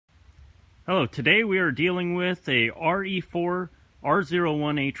Hello, today we are dealing with a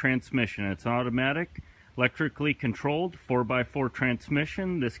re4r01a transmission. It's automatic, electrically controlled 4x4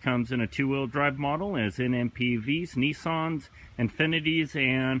 transmission. This comes in a two-wheel drive model, as in MPVs, Nissans, Infinitis,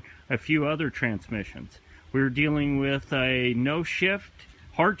 and a few other transmissions. We're dealing with a no shift,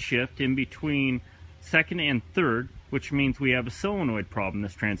 hard shift in between second and third, which means we have a solenoid problem.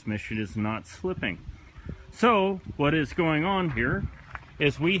 This transmission is not slipping. So what is going on here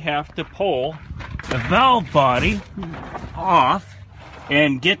is we have to pull the valve body off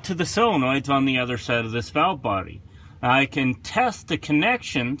and get to the solenoids on the other side of this valve body. I can test the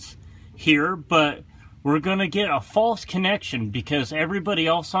connections here, but we're going to get a false connection because everybody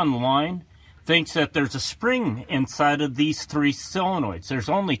else on the line thinks that there's a spring inside of these three solenoids. There's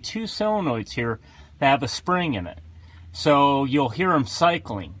only two solenoids here that have a spring in it. So you'll hear them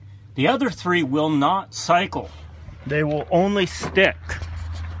cycling. The other three will not cycle. They will only stick.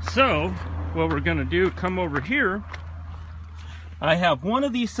 So what we're going to do, come over here. I have one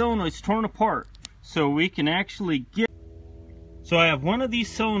of these solenoids torn apart so we can actually get. So I have one of these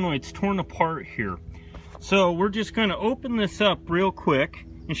solenoids torn apart here. So we're just going to open this up real quick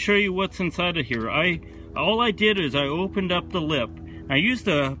and show you what's inside of here. All I did is I opened up the lip. I used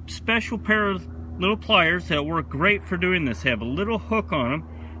a special pair of little pliers that work great for doing this. They have a little hook on them.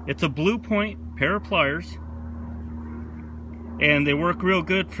 It's a Blue Point pair of pliers, and they work real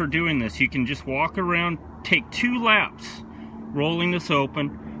good for doing this. You can just walk around, take 2 laps rolling this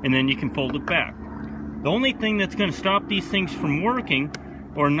open, and then you can fold it back. The only thing that's going to stop these things from working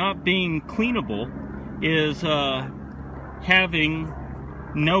or not being cleanable is having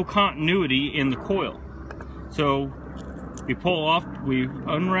no continuity in the coil. So we pull off, we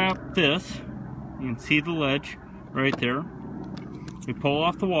unwrap this. You can see the ledge right there. We pull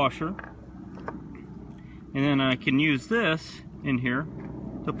off the washer, and then I can use this in here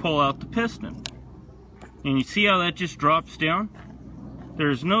to pull out the piston. And you see how that just drops down?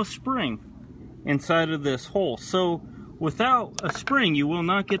 There's no spring inside of this hole. So without a spring, you will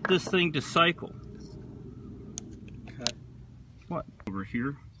not get this thing to cycle. What? Over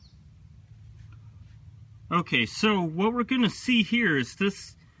here. Okay, so what we're going to see here is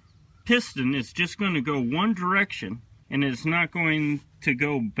this piston is just going to go one direction and it's not going to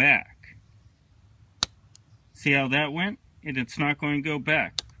go back. See how that went? And it's not going to go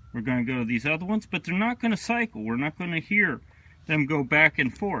back. We're going to go to these other ones, but they're not going to cycle. We're not going to hear them go back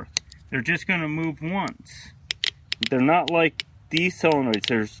and forth. They're just going to move once. They're not like these solenoids.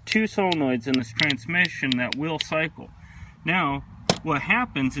 There's 2 solenoids in this transmission that will cycle. Now, what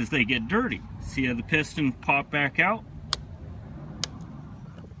happens is they get dirty. See how the piston pop back out?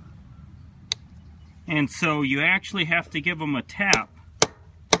 And so you actually have to give them a tap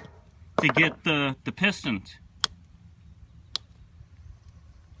to get the pistons.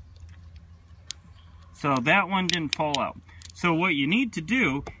 So that one didn't fall out. So what you need to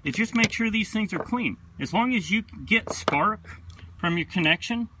do is just make sure these things are clean. As long as you get spark from your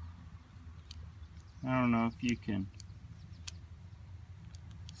connection, I don't know if you can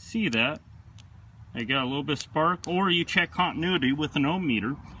see that. I got a little bit of spark, or you check continuity with an ohm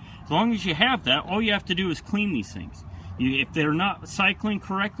meter. As long as you have that, all you have to do is clean these things. If they're not cycling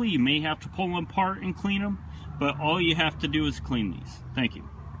correctly, you may have to pull them apart and clean them, but all you have to do is clean these. Thank you.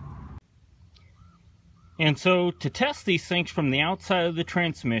 And so to test these things from the outside of the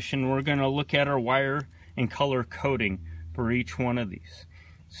transmission, we're going to look at our wire and color coding for each one of these.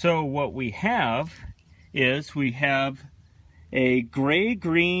 So what we have is we have a gray,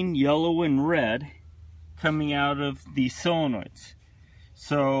 green, yellow, and red coming out of these solenoids.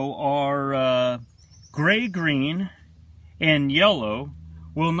 So our gray, green, and yellow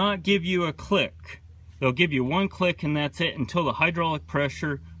will not give you a click. They'll give you one click and that's it until the hydraulic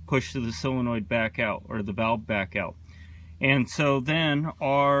pressure pushes the solenoid back out, or the valve back out. And so then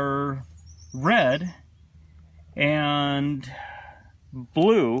our red and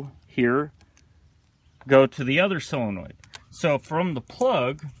blue here go to the other solenoid. So from the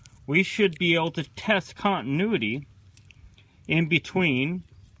plug, we should be able to test continuity in between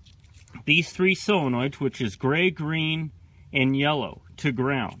these 3 solenoids, which is gray, green, and yellow to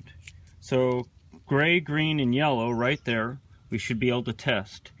ground. So gray, green, and yellow right there, we should be able to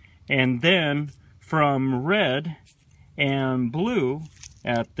test. And then from red and blue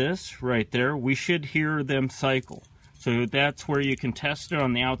at this right there, we should hear them cycle. So that's where you can test it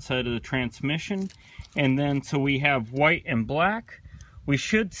on the outside of the transmission. And then so we have white and black. We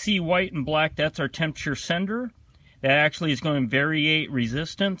should see white and black. That's our temperature sender. That actually is going to variate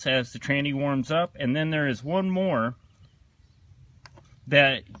resistance as the tranny warms up. And then there is one more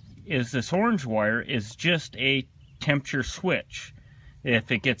that is this orange wire is just a temperature switch.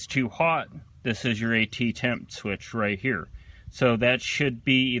 If it gets too hot, this is your AT temp switch right here. So that should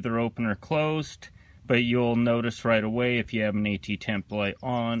be either open or closed, but you'll notice right away if you have an AT temp light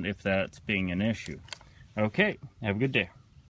on if that's being an issue. Okay, have a good day.